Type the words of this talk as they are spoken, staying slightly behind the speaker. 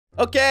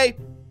Okay,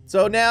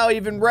 so now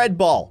even Red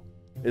Ball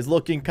is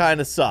looking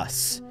kind of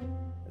sus.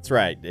 That's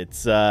right,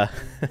 it's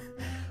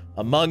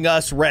Among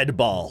Us Red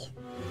Ball.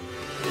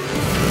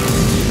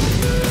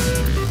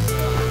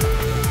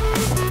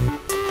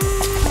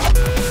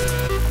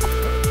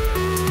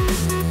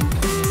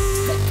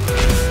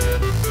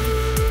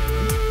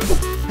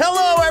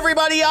 Hello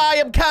everybody, I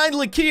am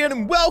kindly Keyin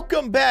and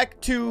welcome back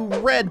to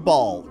Red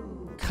Ball.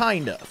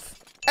 Kind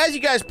of. As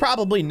you guys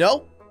probably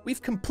know,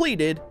 we've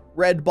completed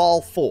Red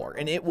Ball 4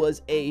 and it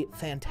was a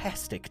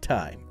fantastic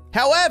time.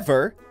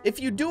 However, if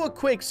you do a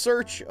quick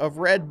search of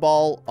Red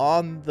Ball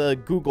on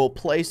the Google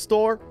Play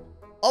Store,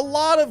 a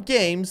lot of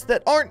games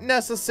that aren't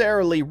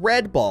necessarily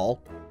Red Ball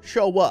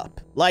show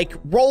up.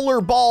 Like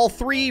Rollerball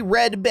 3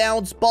 Red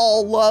Bounce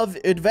Ball Love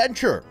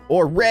Adventure,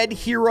 or Red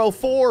Hero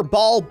 4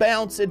 Ball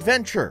Bounce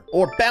Adventure,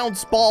 or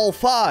Bounce Ball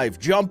 5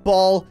 Jump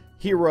Ball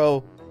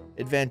Hero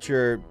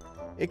Adventure.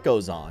 It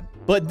goes on.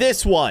 But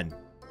this one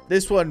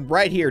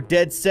right here,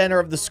 dead center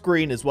of the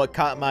screen, is what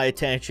caught my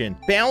attention.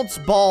 Bounce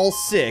Ball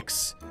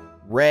 6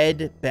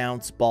 Red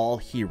Bounce Ball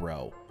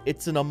Hero.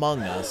 It's an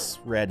Among Us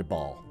Red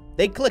Ball.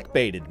 They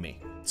clickbaited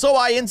me. So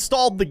I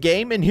installed the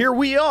game and here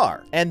we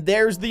are. And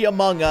there's the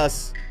Among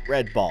Us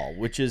Red Ball,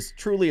 which is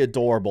truly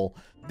adorable.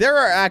 There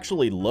are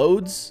actually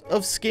loads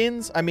of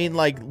skins. I mean,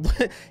 like,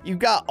 you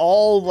got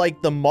all, like,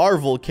 the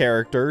Marvel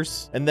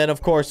characters. And then,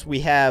 of course,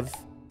 we have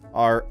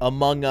our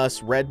Among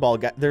Us Red Ball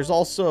guy. There's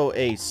also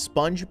a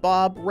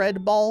SpongeBob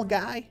Red Ball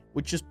guy,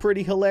 which is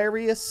pretty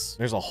hilarious.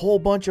 There's a whole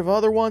bunch of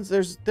other ones.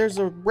 There's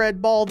a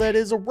Red Ball that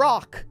is a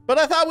rock. But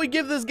I thought we'd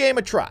give this game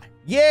a try.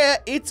 Yeah,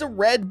 it's a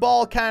Red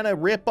Ball kind of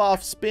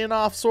rip-off,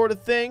 spin-off sort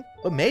of thing,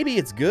 but maybe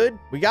it's good.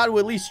 We got to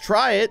at least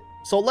try it,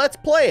 so let's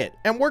play it.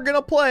 And we're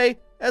gonna play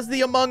as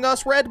the Among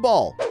Us Red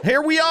Ball.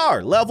 Here we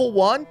are, level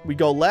 1. We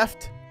go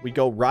left, we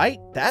go right.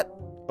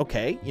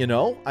 Okay, you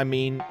know, I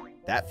mean,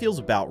 that feels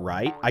about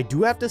right. I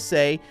do have to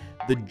say,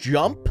 the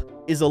jump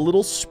is a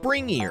little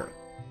springier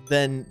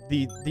than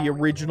the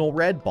original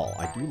Red Ball.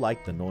 I do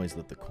like the noise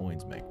that the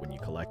coins make when you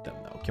collect them,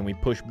 though. Can we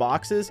push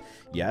boxes?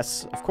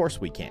 Yes, of course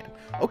we can.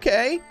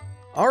 Okay.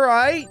 All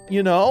right,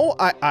 you know,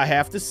 I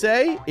have to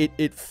say,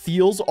 it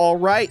feels all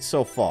right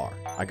so far.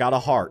 I got a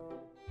heart.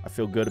 I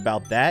feel good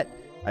about that.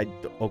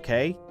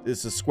 Okay,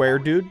 this is Square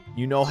Dude.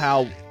 You know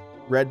how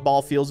Red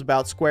Ball feels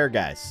about Square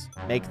guys.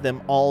 Make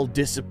them all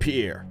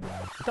disappear.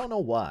 I don't know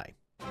why.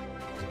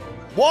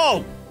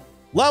 Whoa!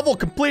 Level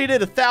completed,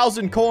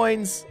 1,000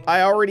 coins.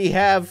 I already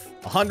have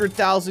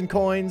 100,000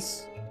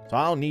 coins, so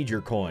I don't need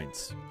your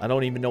coins. I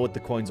don't even know what the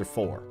coins are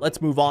for.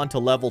 Let's move on to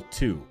level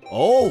 2.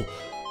 Oh!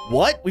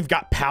 What? We've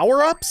got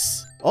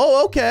power-ups?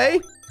 Oh,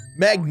 okay.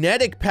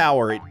 Magnetic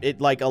power.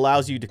 It like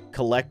allows you to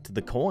collect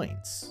the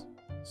coins.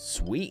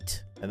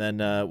 Sweet. And then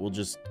we'll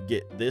just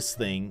get this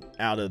thing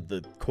out of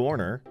the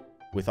corner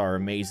with our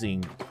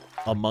amazing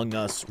Among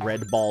Us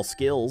Red Ball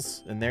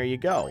skills. And there you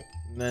go.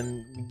 And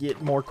then we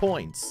get more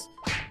coins.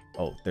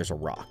 Oh, there's a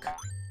rock.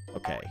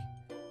 Okay.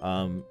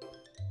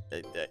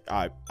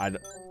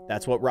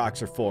 That's what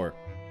rocks are for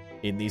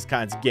in these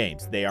kinds of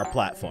games. They are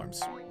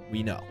platforms.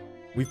 We know.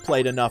 We've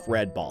played enough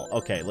Red Ball.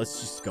 Okay,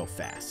 let's just go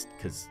fast,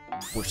 because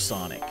we're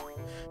Sonic.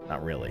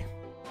 Not really.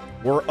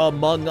 We're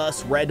Among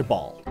Us Red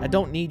Ball. I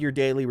don't need your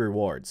daily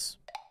rewards.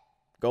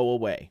 Go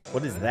away.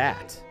 What is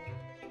that?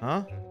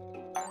 Huh?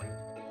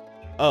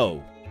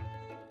 Oh.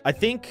 I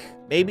think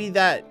maybe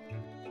that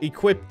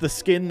equipped the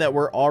skin that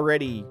we're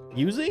already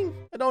using?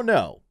 I don't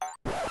know.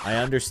 I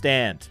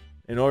understand.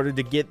 In order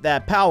to get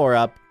that power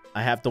up,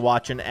 I have to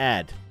watch an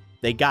ad.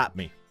 They got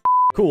me.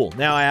 Cool,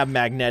 now I have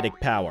magnetic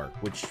power,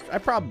 which I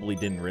probably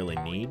didn't really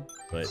need,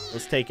 but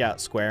let's take out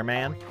Square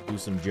Man, do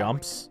some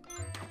jumps.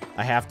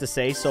 I have to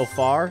say, so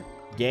far,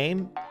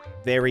 game,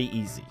 very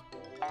easy.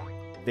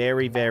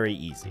 Very, very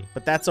easy,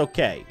 but that's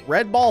okay.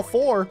 Red Ball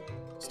 4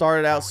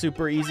 started out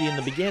super easy in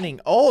the beginning.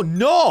 Oh,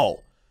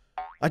 no!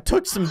 I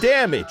took some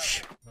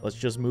damage. Let's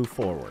just move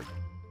forward.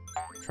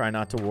 Try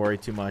not to worry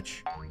too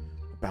much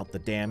about the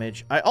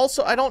damage. I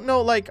don't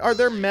know, like, are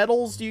there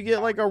medals? Do you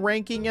get, like, a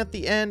ranking at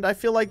the end? I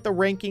feel like the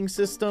ranking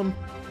system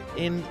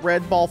in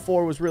Red Ball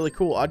 4 was really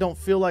cool. I don't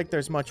feel like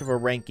there's much of a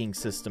ranking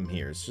system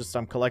here. It's just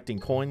I'm collecting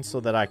coins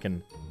so that I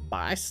can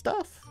buy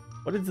stuff?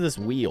 What is this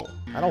wheel?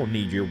 I don't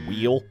need your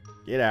wheel.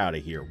 Get out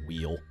of here,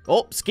 wheel.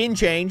 Oh, skin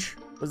change.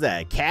 What's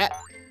that, a cat?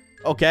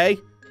 Okay,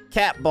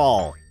 cat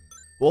ball.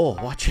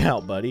 Whoa, watch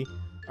out, buddy.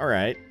 All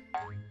right.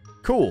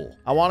 Cool.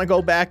 I want to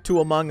go back to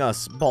Among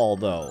Us Ball,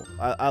 though.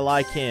 I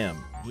like him.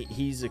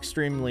 He's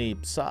extremely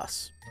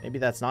sus. Maybe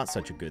that's not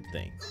such a good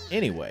thing.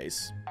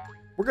 Anyways,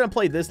 we're going to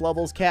play this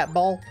level's cat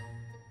ball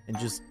and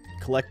just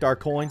collect our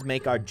coins,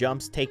 make our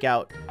jumps, take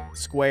out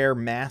square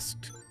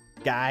masked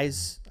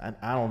guys.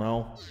 I don't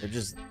know.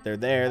 They're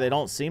there. They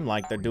don't seem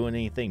like they're doing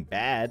anything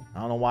bad. I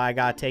don't know why I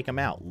got to take them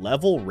out.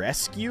 Level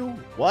rescue?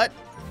 What?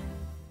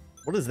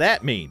 What does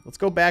that mean? Let's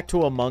go back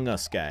to Among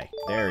Us guy.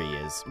 There he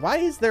is. Why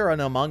is there an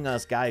Among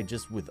Us guy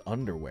just with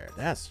underwear?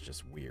 That's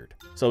just weird.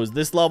 So is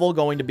this level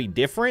going to be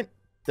different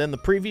than the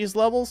previous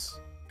levels?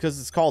 Because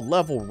it's called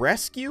level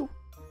rescue?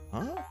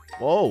 Huh?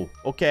 Whoa,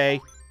 okay.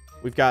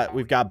 We've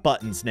got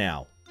buttons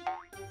now.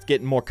 It's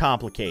getting more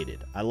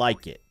complicated. I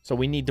like it. So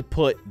we need to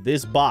put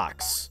this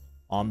box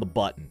on the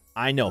button.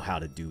 I know how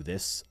to do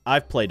this.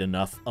 I've played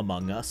enough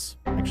Among Us.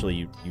 Actually,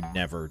 you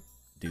never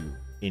do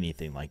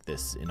anything like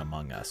this in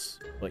Among Us,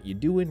 but you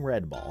do in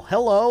Red Ball.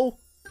 Hello?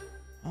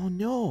 Oh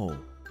no,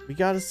 we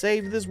gotta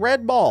save this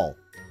red ball.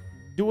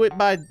 Do it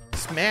by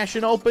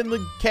smashing open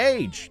the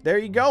cage. There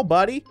you go,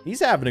 buddy.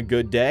 He's having a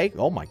good day.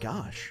 Oh my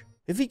gosh.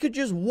 If he could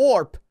just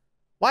warp,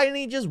 why didn't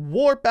he just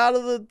warp out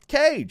of the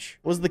cage?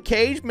 Was the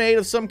cage made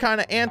of some kind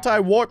of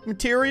anti-warp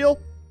material?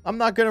 I'm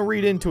not gonna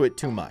read into it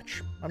too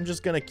much. I'm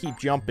just gonna keep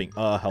jumping.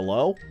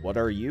 Hello? What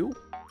are you?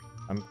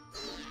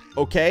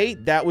 Okay,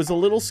 that was a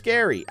little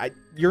scary.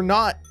 You're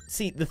not...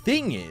 See, the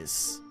thing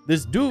is,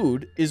 this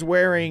dude is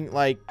wearing,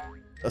 like,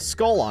 a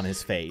skull on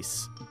his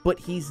face, but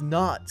he's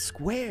not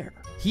square.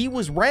 He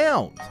was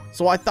round.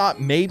 So I thought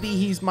maybe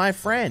he's my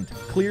friend.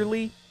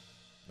 Clearly,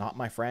 not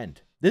my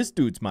friend. This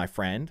dude's my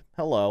friend.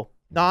 Hello.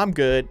 No, I'm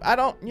good. I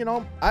don't, you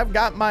know, I've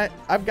got my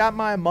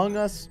Among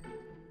Us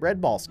red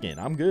ball skin.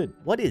 I'm good.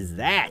 What is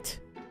that?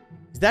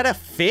 Is that a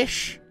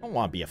fish? I don't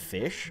want to be a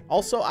fish.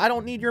 Also, I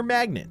don't need your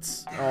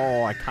magnets.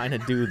 Oh, I kind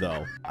of do,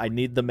 though. I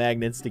need the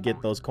magnets to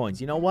get those coins.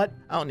 You know what?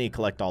 I don't need to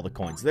collect all the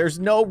coins. There's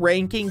no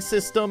ranking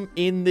system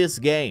in this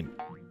game.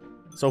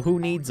 So who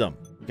needs them?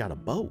 We got a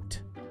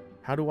boat.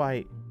 How do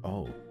I...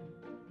 Oh,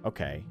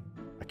 okay.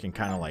 I can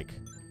kind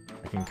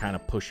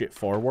of push it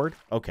forward.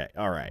 Okay,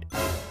 all right.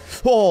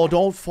 Oh,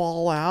 don't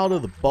fall out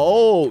of the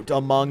boat,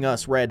 Among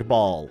Us red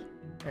ball.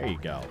 There you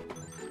go.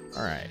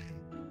 All right.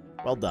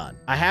 Well done.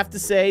 I have to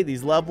say,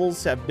 these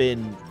levels have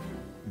been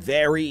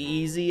very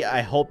easy.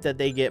 I hope that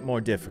they get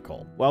more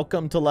difficult.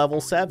 Welcome to level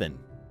 7.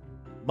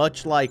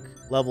 Much like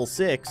level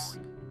 6,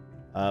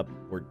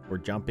 we're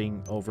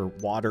jumping over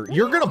water.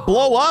 You're gonna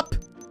blow up?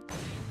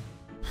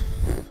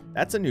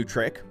 That's a new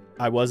trick.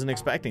 I wasn't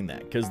expecting that,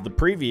 because the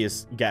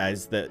previous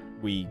guys that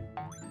we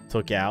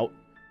took out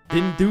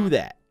didn't do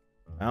that.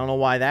 I don't know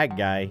why that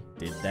guy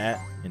did that,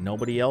 and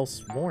nobody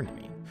else warned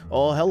me.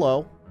 Oh,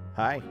 hello.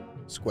 Hi,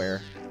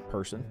 square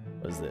person.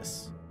 What is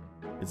this?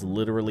 It's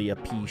literally a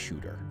pea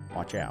shooter.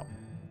 Watch out.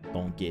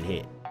 Don't get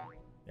hit.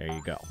 There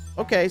you go.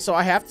 Okay, so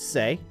I have to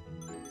say,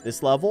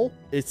 this level,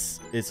 it's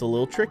a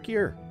little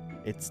trickier.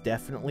 It's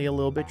definitely a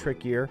little bit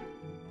trickier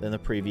than the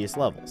previous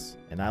levels,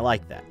 and I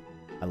like that.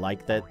 I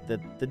like that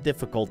the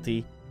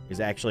difficulty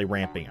is actually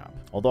ramping up.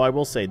 Although I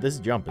will say, this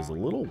jump is a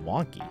little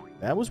wonky.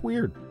 That was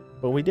weird,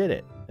 but we did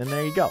it. And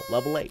there you go,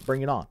 level 8,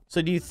 bring it on.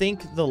 So do you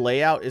think the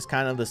layout is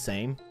kind of the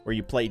same, where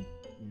you played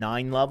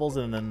 9 levels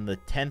and then the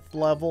 10th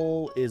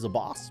level is a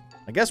boss?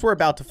 I guess we're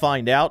about to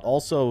find out.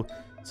 Also,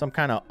 some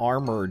kind of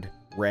armored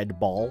red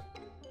ball.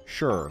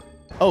 Sure.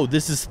 Oh,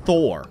 this is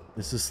Thor.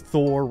 This is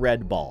Thor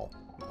red ball.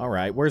 All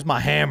right, where's my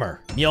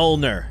hammer?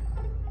 Mjolnir.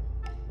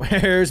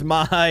 Where's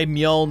my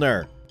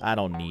Mjolnir? I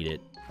don't need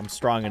it. I'm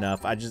strong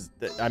enough.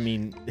 I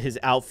mean, his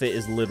outfit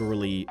is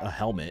literally a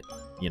helmet,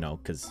 you know,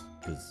 because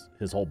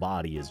his whole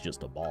body is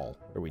just a ball.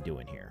 What are we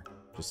doing here?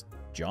 Just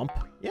jump?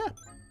 Yeah.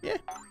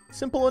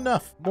 Simple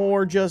enough.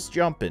 More just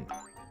jumping.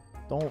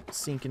 Don't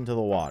sink into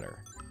the water.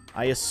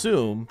 I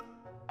assume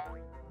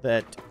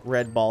that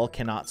Red Ball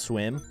cannot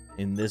swim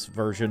in this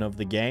version of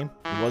the game.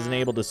 He wasn't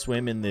able to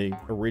swim in the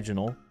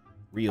original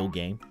real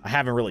game. I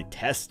haven't really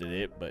tested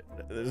it, but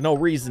there's no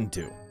reason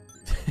to.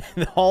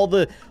 all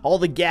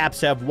the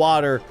gaps have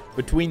water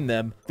between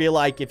them. Feel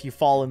like if you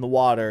fall in the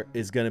water,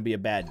 it's gonna be a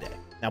bad day.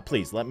 Now,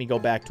 please, let me go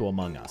back to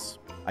Among Us.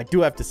 I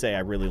do have to say, I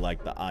really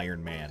like the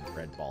Iron Man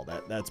red ball.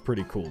 That's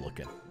pretty cool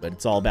looking. But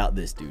it's all about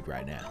this dude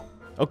right now.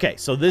 Okay,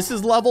 so this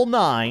is level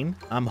 9.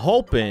 I'm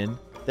hoping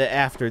that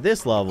after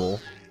this level,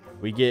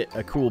 we get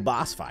a cool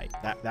boss fight.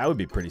 That would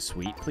be pretty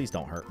sweet. Please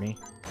don't hurt me.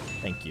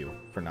 Thank you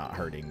for not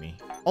hurting me.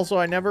 Also,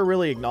 I never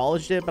really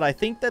acknowledged it, but I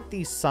think that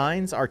these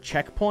signs are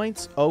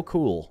checkpoints. Oh,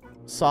 cool.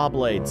 Saw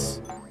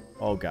blades.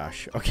 Oh,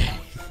 gosh. Okay,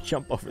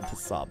 jump over the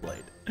saw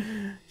blade.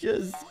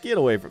 Just get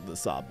away from the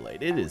saw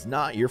blade. It is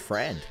not your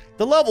friend.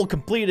 The level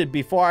completed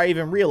before I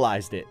even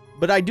realized it.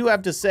 But I do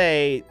have to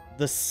say,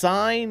 the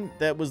sign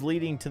that was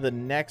leading to the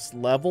next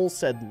level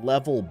said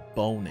level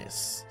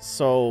bonus.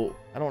 So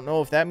I don't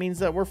know if that means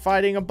that we're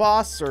fighting a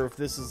boss or if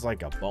this is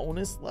like a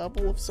bonus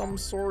level of some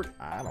sort.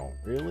 I don't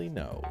really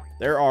know.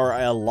 There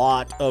are a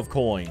lot of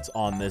coins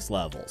on this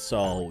level.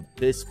 So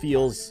this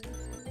feels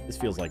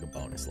like a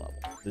bonus level.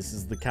 This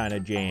is the kind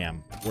of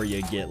jam where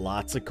you get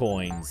lots of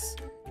coins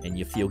and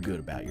you feel good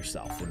about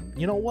yourself. And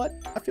you know what?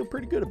 I feel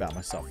pretty good about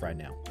myself right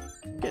now.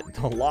 I'm getting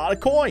a lot of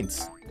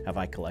coins. Have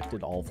I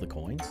collected all of the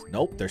coins?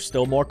 Nope, there's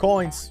still more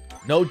coins.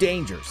 No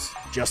dangers,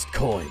 just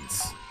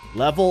coins.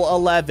 Level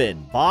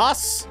 11.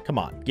 Boss? Come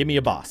on, give me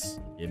a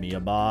boss. Give me a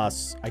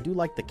boss. I do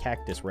like the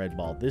cactus red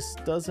ball. This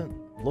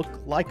doesn't look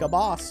like a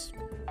boss.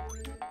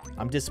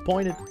 I'm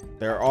disappointed.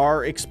 There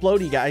are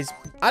explodey guys.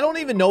 I don't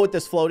even know what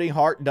this floating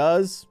heart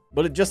does,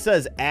 but it just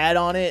says add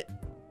on it.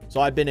 So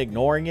I've been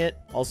ignoring it.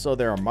 Also,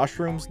 there are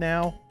mushrooms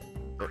now.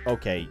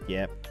 Okay,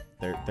 yep.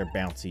 They're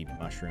bouncy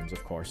mushrooms,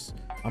 of course.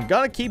 I'm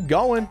gonna keep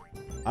going.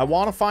 I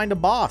want to find a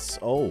boss.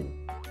 Oh,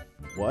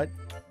 what?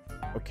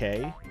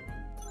 Okay.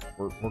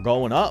 We're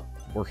going up.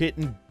 We're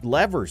hitting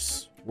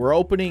levers. We're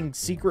opening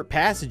secret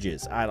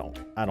passages. I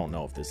don't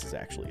know if this is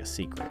actually a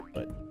secret,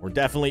 but we're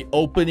definitely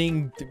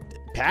opening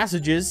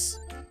passages.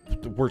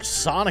 We're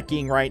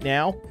sonicking right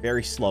now,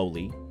 very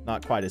slowly.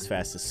 Not quite as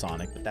fast as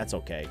Sonic, but that's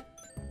okay.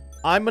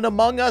 I'm an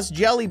Among Us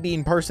jelly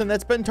bean person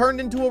that's been turned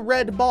into a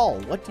red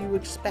ball. What do you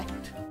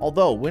expect?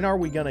 Although, when are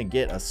we gonna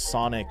get a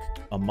Sonic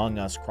Among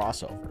Us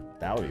crossover?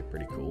 That would be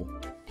pretty cool.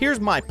 Here's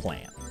my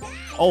plan.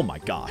 Oh my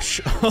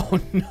gosh. Oh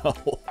no.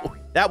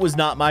 That was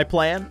not my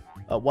plan.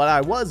 What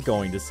I was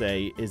going to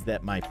say is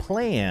that my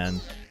plan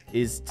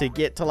is to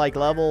get to like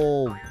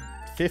level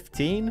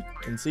 15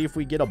 and see if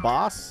we get a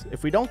boss.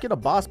 If we don't get a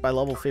boss by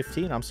level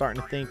 15, I'm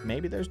starting to think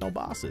maybe there's no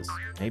bosses.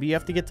 Maybe you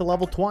have to get to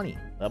level 20,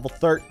 level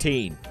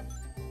 13.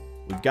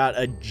 We've got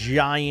a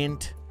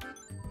giant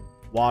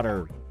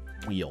water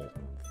wheel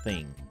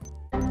thing.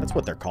 That's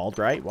what they're called,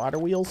 right? Water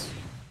wheels?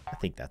 I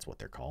think that's what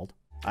they're called.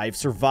 I've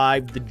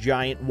survived the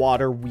giant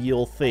water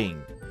wheel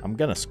thing. I'm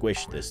gonna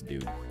squish this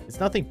dude. It's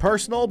nothing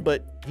personal,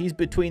 but he's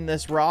between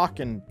this rock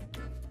and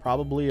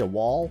probably a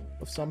wall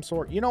of some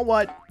sort. You know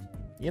what?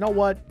 You know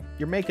what?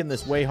 You're making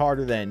this way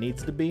harder than it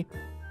needs to be.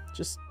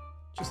 Just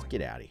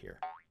get out of here.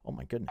 Oh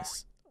my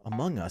goodness.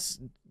 Among Us.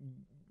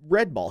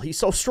 Red Ball, he's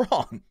so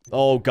strong.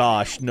 Oh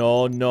gosh,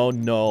 no, no,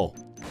 no.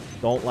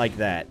 Don't like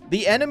that.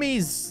 The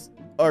enemies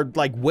are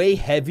like way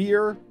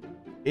heavier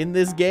in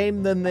this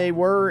game than they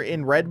were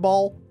in Red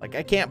Ball. Like,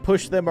 I can't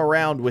push them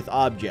around with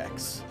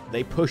objects.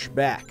 They push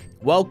back.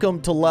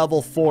 Welcome to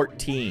level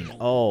 14.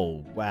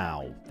 Oh,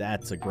 wow.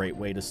 That's a great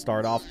way to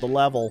start off the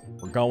level.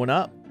 We're going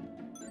up.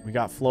 We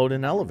got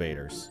floating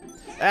elevators.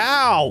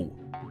 Ow!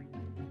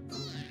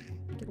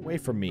 Get away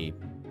from me,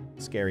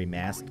 scary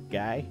masked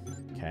guy.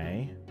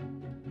 Okay.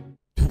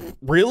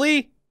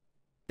 Really?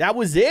 That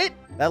was it?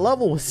 That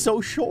level was so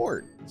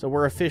short. So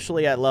we're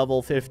officially at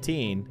level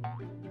 15.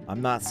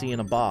 I'm not seeing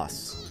a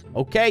boss.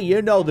 Okay,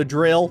 you know the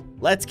drill.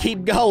 Let's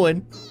keep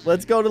going.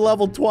 Let's go to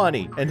level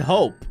 20 and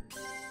hope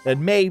that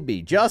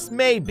maybe, just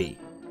maybe,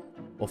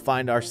 we'll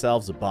find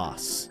ourselves a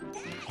boss.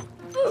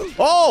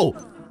 Oh,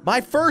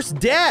 my first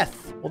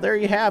death. Well, there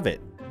you have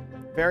it.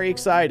 Very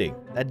exciting.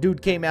 That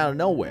dude came out of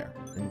nowhere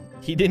and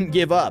he didn't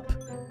give up.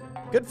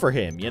 Good for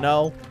him, you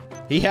know?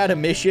 He had a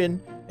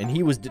mission and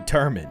he was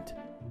determined.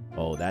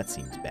 Oh, that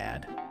seems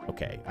bad.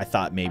 Okay, I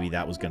thought maybe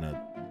that was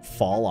gonna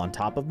fall on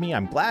top of me.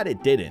 I'm glad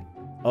it didn't.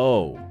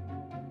 Oh.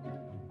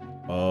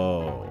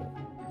 Oh.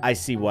 I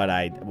see what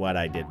I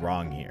did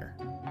wrong here.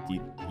 Do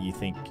you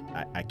think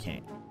I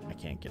can't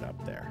get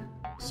up there?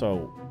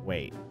 So,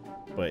 wait.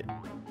 But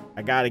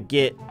I gotta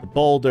get the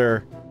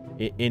boulder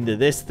into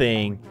this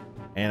thing,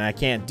 and I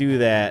can't do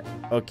that.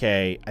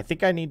 Okay, I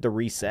think I need to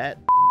reset.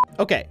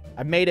 Okay,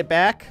 I made it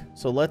back.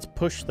 So let's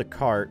push the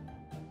cart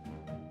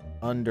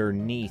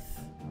underneath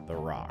the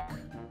rock.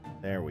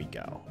 There we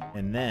go.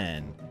 And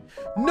then...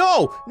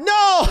 No!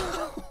 No!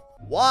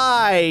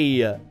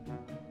 Why?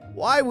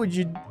 Why would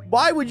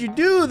you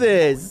do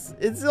this?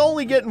 It's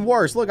only getting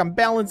worse. Look, I'm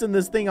balancing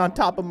this thing on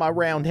top of my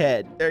round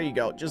head. There you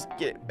go. Just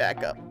get it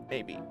back up,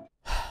 maybe.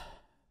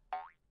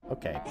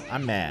 Okay,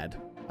 I'm mad.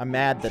 I'm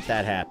mad that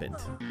that happened.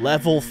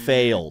 Level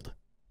failed.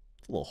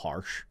 It's a little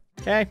harsh.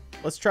 Okay,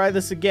 let's try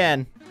this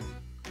again.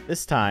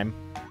 This time,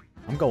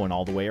 I'm going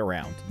all the way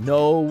around.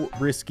 No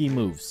risky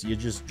moves. You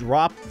just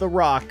drop the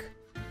rock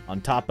on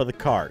top of the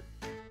cart.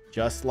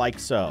 Just like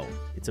so.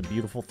 It's a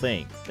beautiful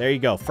thing. There you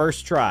go.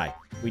 First try.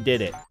 We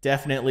did it.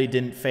 Definitely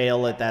didn't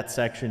fail at that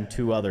section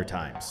 2 other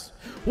times.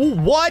 Ooh,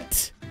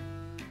 what?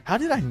 How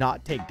did I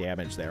not take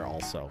damage there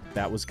also?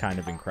 That was kind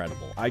of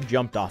incredible. I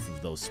jumped off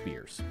of those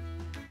spears.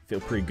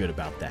 Feel pretty good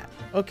about that.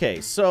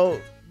 Okay,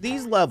 so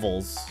these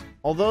levels,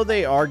 although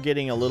they are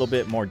getting a little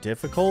bit more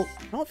difficult,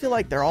 I don't feel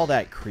like they're all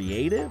that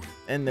creative,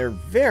 and they're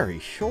very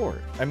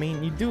short. I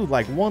mean, you do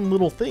like one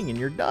little thing and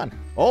you're done.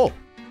 Oh,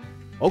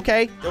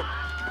 okay.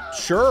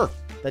 Sure.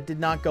 That did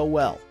not go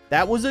well.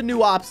 That was a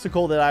new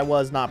obstacle that I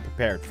was not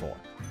prepared for.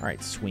 All right,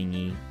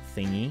 swingy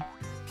thingy.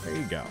 There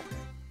you go.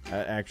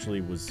 That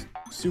actually was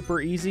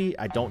super easy.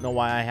 I don't know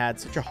why I had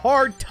such a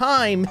hard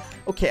time.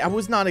 Okay, I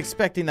was not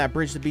expecting that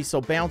bridge to be so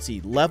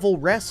bouncy. Level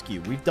rescue.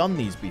 We've done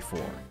these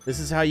before. This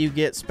is how you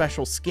get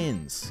special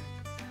skins.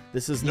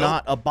 This is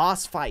not a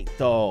boss fight,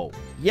 though.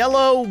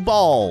 Yellow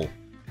ball.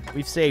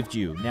 We've saved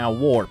you. Now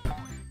warp.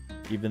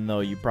 Even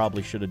though you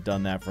probably should have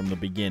done that from the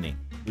beginning.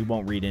 We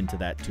won't read into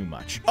that too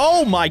much.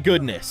 Oh my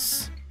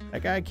goodness!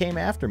 That guy came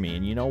after me,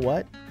 and you know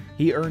what?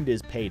 He earned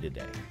his pay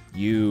today.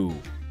 You're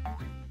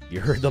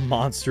the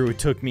monster who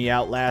took me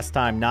out last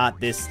time, not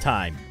this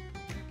time.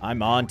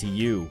 I'm on to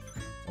you.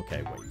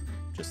 Okay, wait.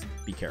 Just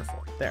be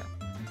careful. There.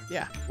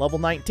 Yeah, level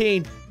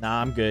 19. Nah,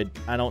 I'm good.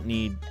 I don't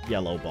need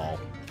yellow ball.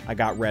 I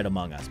got red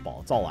Among Us ball.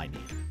 It's all I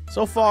need.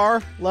 So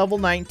far, level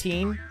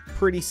 19.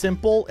 Pretty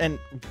simple, and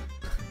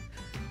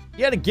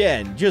yet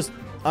again,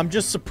 I'm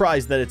just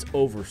surprised that it's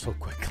over so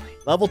quickly.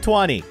 Level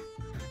 20.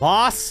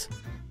 Boss?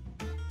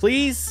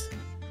 Please?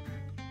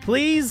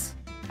 Please?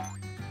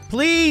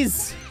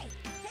 Please?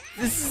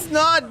 This is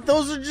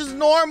those are just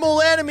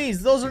normal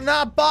enemies. Those are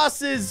not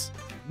bosses.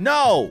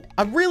 No.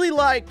 I really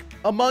like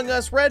Among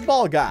Us Red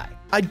Ball guy.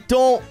 I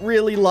don't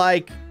really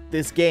like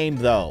this game,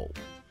 though.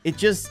 It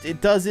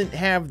doesn't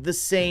have the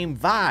same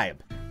vibe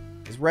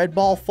as Red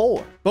Ball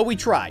 4. But we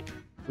tried.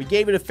 We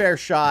gave it a fair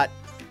shot.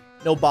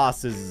 No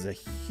bosses is a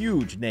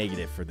huge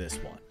negative for this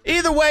one.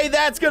 Either way,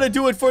 that's going to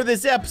do it for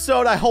this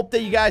episode. I hope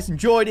that you guys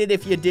enjoyed it.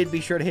 If you did, be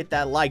sure to hit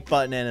that like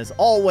button. And as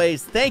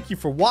always, thank you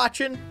for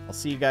watching. I'll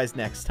see you guys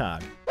next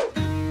time.